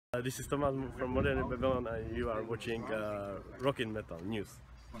This is Thomas from Modern Babylon, and you are watching Rock and Metal News.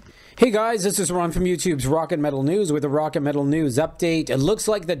 Hey guys, this is Ron from YouTube's Rock and Metal News with a Rock and Metal News update. It looks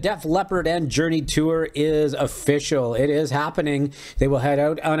like the DEF Leppard and Journey tour is official. It is happening. They will head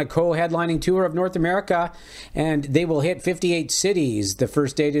out on a co-headlining tour of North America, and they will hit 58 cities. The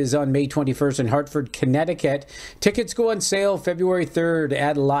first date is on May 21st in Hartford, Connecticut. Tickets go on sale February 3rd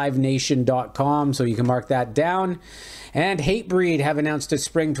at livenation.com, so you can mark that down. And Hatebreed have announced a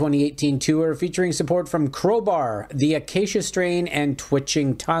spring 2018 tour featuring support from Crowbar, the Acacia Strain, and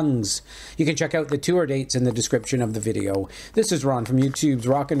Twitching Tongues. You can check out the tour dates in the description of the video. This is Ron from YouTube's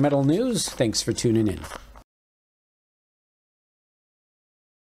Rock and Metal News. Thanks for tuning in.